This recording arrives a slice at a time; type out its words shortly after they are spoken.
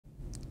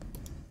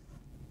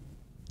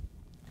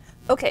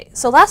Okay,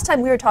 so last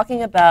time we were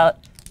talking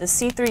about the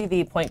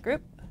C3V point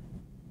group.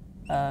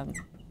 And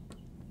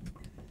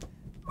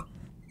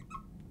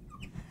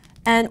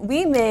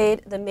we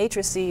made the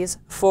matrices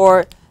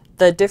for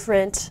the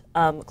different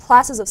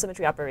classes of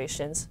symmetry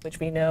operations, which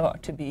we know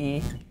to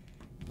be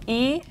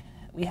E.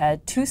 We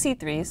had two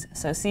C3s,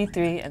 so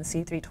C3 and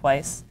C3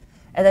 twice.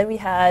 And then we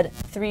had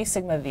 3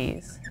 sigma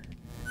Vs.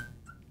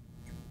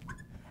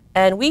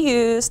 And we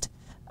used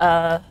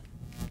the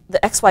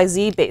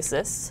XYZ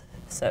basis.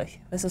 So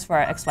this is for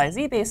our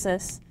XYZ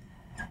basis.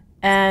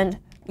 And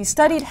we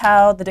studied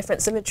how the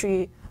different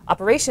symmetry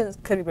operations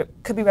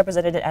could be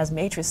represented as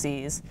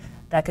matrices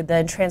that could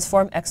then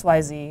transform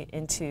XYZ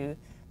into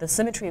the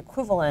symmetry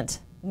equivalent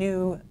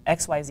new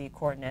XYZ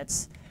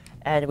coordinates.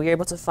 And we were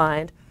able to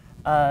find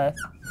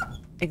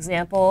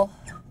example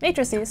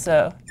matrices.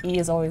 So E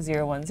is always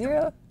 0, 1,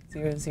 0,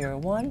 0, 0,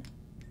 1.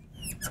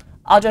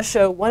 I'll just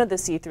show one of the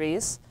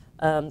C3s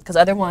because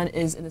the other one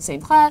is in the same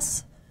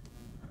class.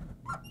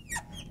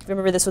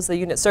 Remember, this was the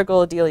unit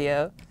circle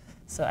Delio.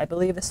 So I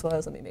believe this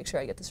was, let me make sure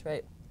I get this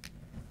right,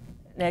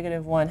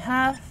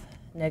 -1/2,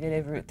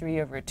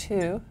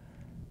 -√3/2,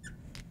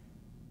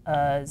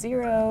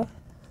 0,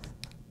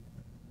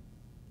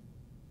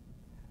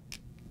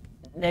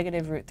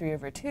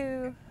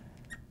 -√3/2,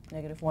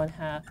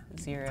 -1/2,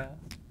 0.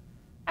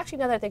 Actually,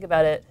 now that I think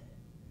about it,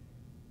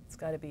 it's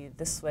got to be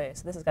this way.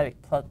 So this has got to be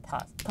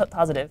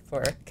positive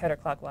for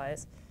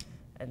counterclockwise.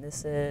 And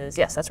this is,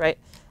 yes, that's right.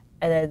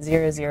 And then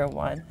 0, 0,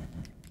 1.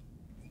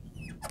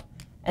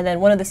 And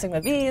then one of the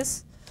sigma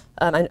Vs,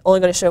 I'm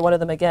only going to show one of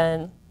them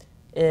again,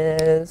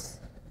 is,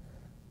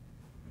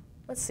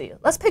 let's see,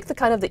 let's pick the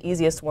kind of the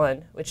easiest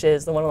one, which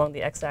is the one along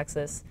the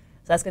x-axis. So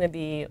that's going to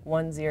be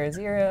 1, 0,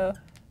 0,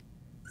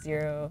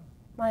 0,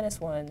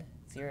 -1,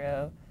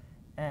 0,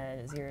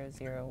 and 0,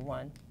 0,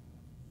 1.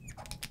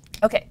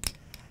 OK,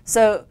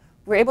 so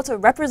we're able to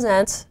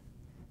represent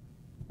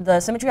the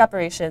symmetry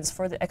operations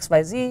for the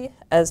XYZ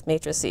as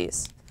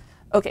matrices.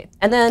 OK,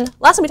 and then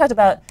last time we talked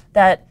about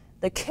that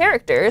the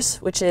characters,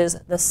 which is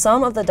the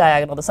sum of the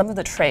diagonal, the sum of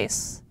the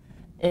trace,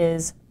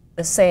 is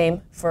the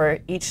same for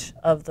each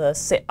of the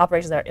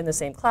operations that are in the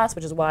same class,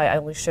 which is why I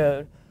only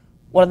showed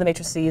one of the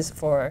matrices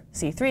for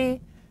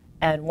C3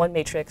 and one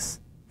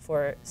matrix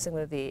for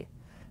sigma V.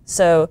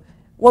 So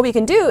what we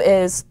can do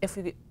is, if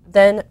we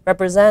then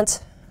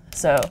represent,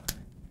 so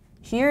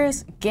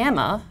here's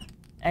gamma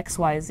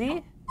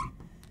XYZ.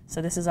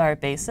 So this is our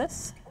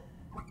basis.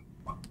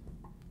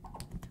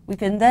 We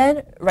can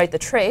then write the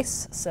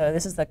trace. So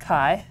this is the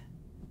chi.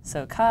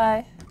 So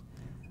chi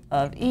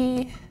of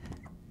E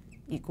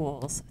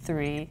equals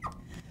 3.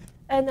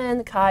 And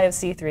then chi of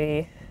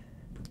C3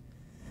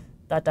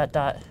 dot, dot,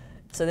 dot.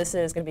 So this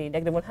is going to be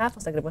 -1/2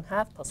 plus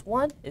 -1/2 plus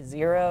 1 is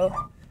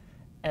 0.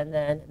 And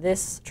then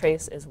this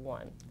trace is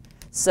 1.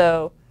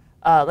 So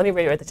let me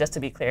rewrite this just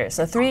to be clear.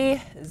 So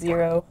 3,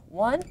 0,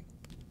 1.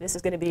 This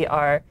is going to be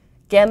our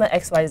gamma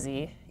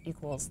XYZ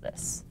equals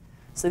this.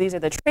 So these are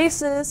the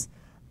traces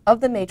of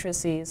the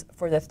matrices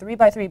for the 3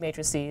 by 3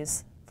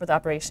 matrices for the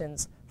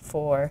operations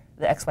for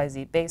the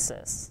XYZ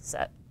basis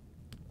set.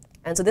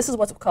 And so this is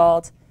what's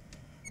called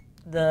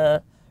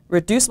the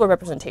reducible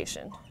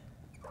representation.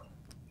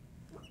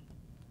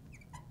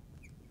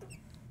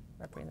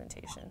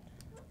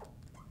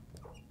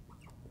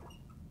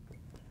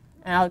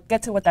 And I'll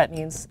get to what that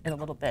means in a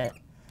little bit.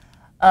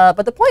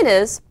 But the point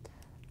is,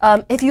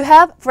 if you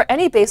have, for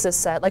any basis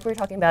set, like we were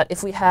talking about,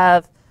 if we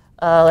have,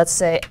 let's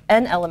say,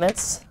 n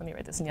elements, let me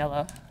write this in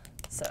yellow,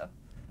 so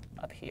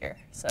up here.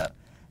 So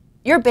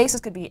your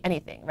basis could be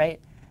anything, right?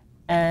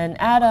 N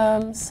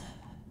atoms,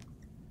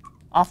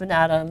 often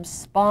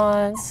atoms,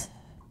 bonds,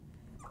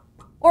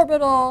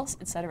 orbitals,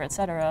 et cetera, et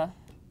cetera.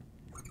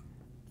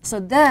 So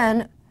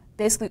then,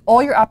 basically,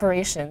 all your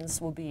operations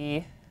will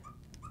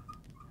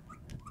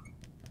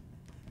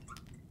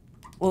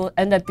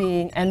end up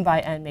being n by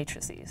n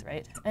matrices,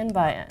 right? N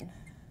by n.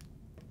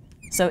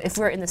 So if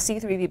we're in the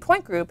C3V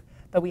point group,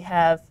 but we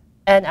have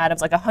n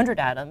atoms, like 100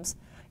 atoms,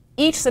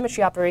 each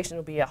symmetry operation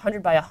will be a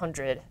 100 by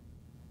 100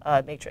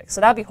 matrix.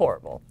 So that would be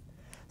horrible.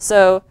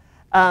 So,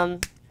 so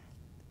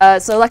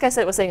like I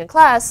said, was saying in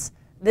class,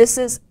 this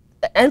is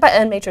the n by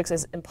n matrix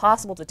is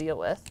impossible to deal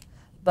with.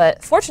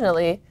 But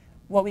fortunately,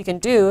 what we can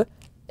do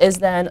is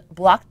then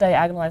block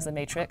diagonalize the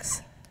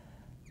matrix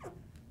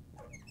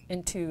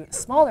into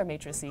smaller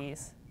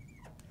matrices,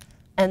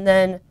 and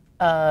then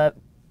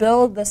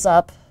build this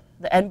up,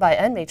 the n by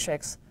n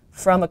matrix,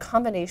 from a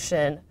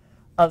combination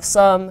of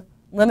some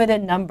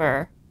limited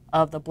number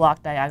of the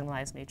block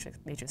diagonalized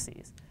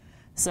matrices.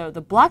 So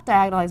the block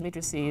diagonalized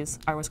matrices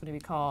are what's going to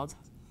be called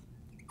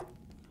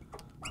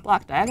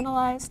block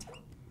diagonalized.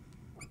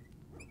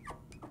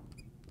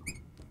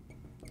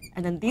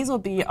 And then these will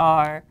be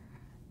our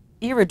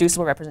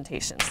irreducible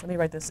representations. Let me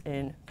write this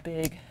in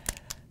big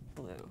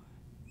blue.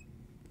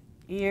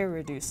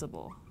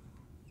 Irreducible.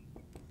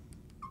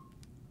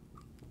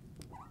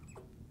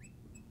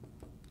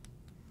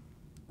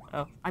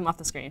 Oh, I'm off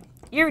the screen.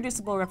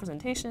 Irreducible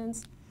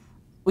representations.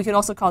 We can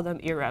also call them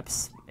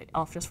irreps,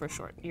 just for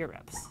short,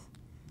 irreps.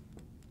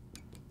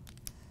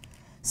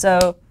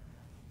 So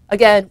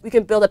again, we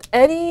can build up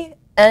any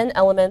n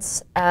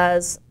elements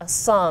as a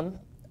sum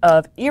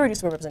of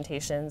irreducible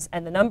representations,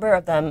 and the number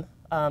of them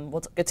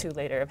we'll get to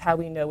later, of how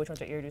we know which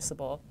ones are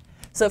irreducible.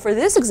 So for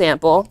this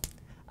example,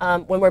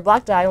 when we're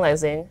block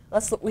diagonalizing,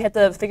 we have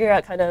to figure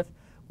out kind of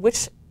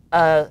which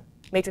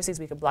matrices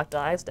we can block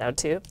diagonalize down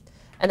to.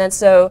 And then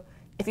so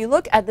if you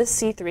look at this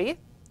C3,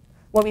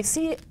 what we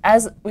see,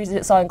 as we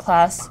saw in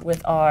class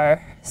with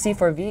our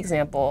C4V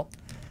example,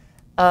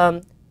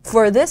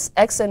 for this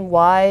x and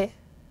y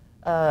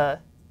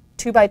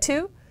 2 by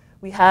 2,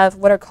 we have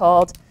what are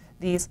called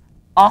these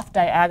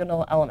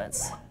off-diagonal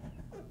elements.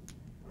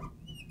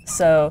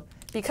 So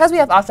because we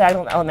have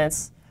off-diagonal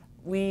elements,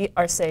 we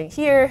are saying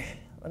here,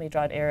 let me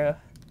draw an arrow,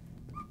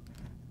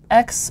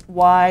 x,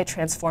 y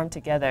transform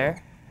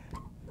together.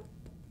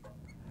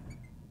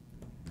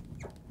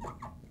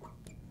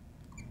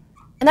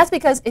 And that's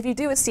because if you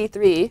do a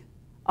C3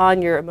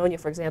 on your ammonia,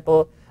 for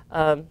example,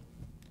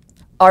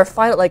 our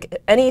final,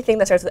 like anything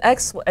that starts with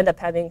x will end up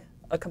having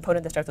a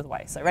component that starts with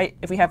y. So right,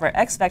 if we have our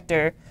x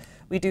vector,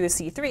 we do a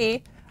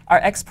C3, our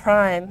x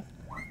prime,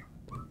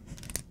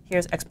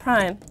 here's x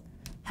prime,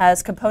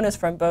 has components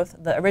from both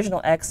the original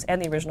x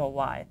and the original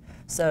y.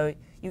 So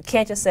you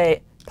can't just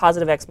say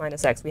positive x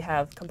minus x. We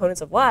have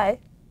components of y,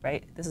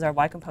 right? This is our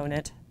y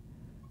component,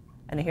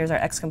 and here's our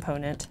x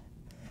component.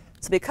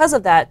 So because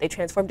of that, they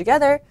transform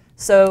together.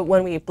 So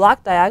when we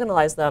block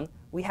diagonalize them,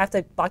 we have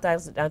to block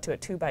diagonalize it down to a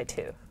 2 by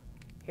 2.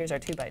 Here's our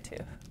 2 by 2.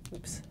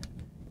 Oops,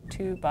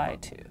 2 by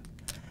 2.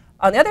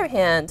 On the other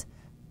hand,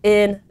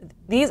 in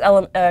these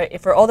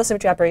for all the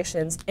symmetry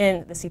operations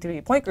in the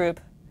C3 point group,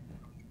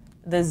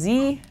 the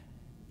z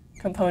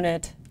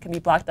component can be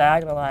block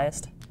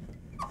diagonalized.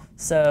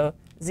 So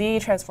z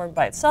transformed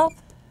by itself,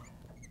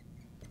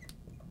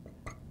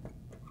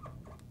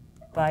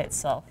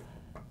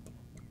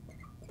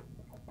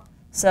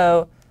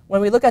 So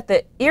when we look at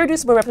the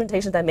irreducible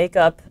representations that make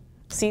up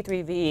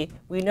C3V,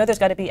 we know there's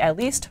got to be at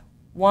least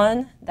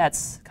one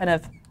that's kind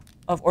of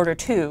order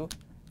 2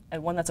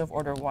 and one that's of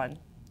order 1.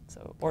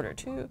 So order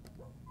 2,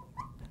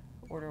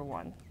 order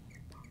 1.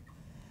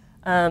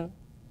 And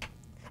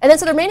then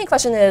so the remaining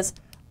question is,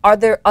 are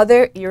there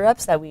other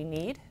irreps that we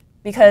need?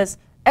 Because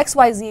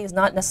XYZ is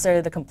not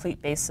necessarily the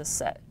complete basis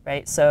set,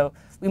 right? So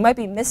we might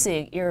be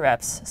missing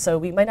irreps. So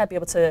we might not be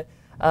able to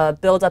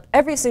build up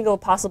every single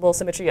possible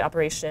symmetry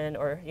operation,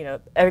 or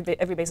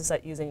every basis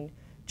set using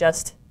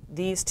just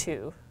these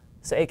two.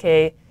 So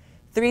aka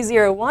 3,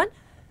 0,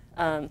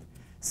 1.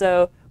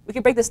 So we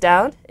can break this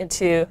down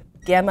into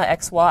gamma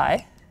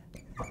xy.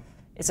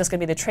 It's just going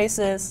to be the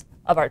traces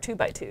of our 2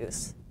 by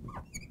 2s.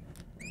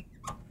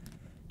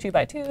 2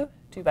 by 2,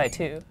 2 by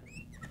 2.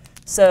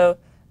 So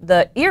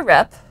the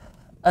irrep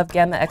of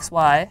gamma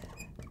xy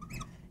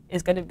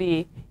is going to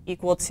be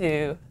equal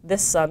to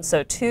this sum.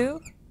 So 2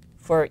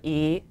 for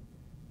E,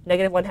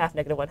 negative 1/2,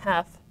 negative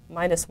 1/2,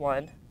 minus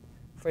 1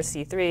 for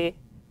C3.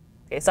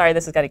 Okay, sorry,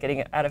 this is kind of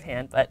getting out of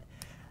hand, but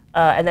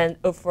and then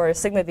for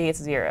sigma V, it's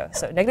 0.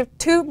 So negative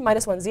 2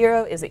 minus 1,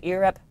 0 is the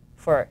irrep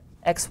for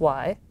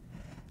xy.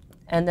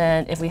 And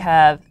then if we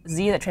have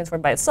z that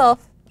transformed by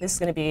itself, this is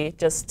going to be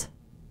just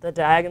the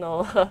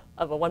diagonal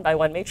of a 1 by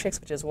 1 matrix,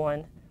 which is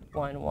 1,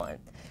 1, 1.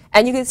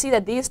 And you can see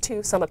that these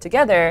two sum up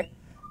together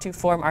to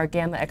form our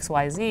gamma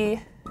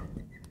xyz,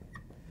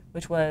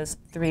 which was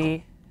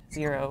 3,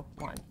 0,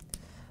 1.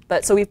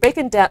 But so we've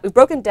broken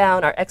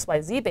down our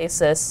xyz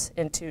basis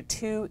into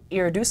two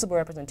irreducible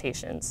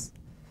representations.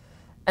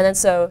 And then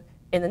so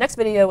in the next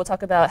video, we'll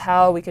talk about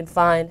how we can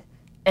find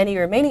any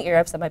remaining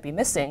irreps that might be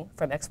missing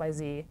from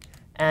xyz,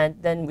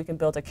 and then we can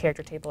build a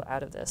character table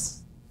out of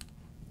this.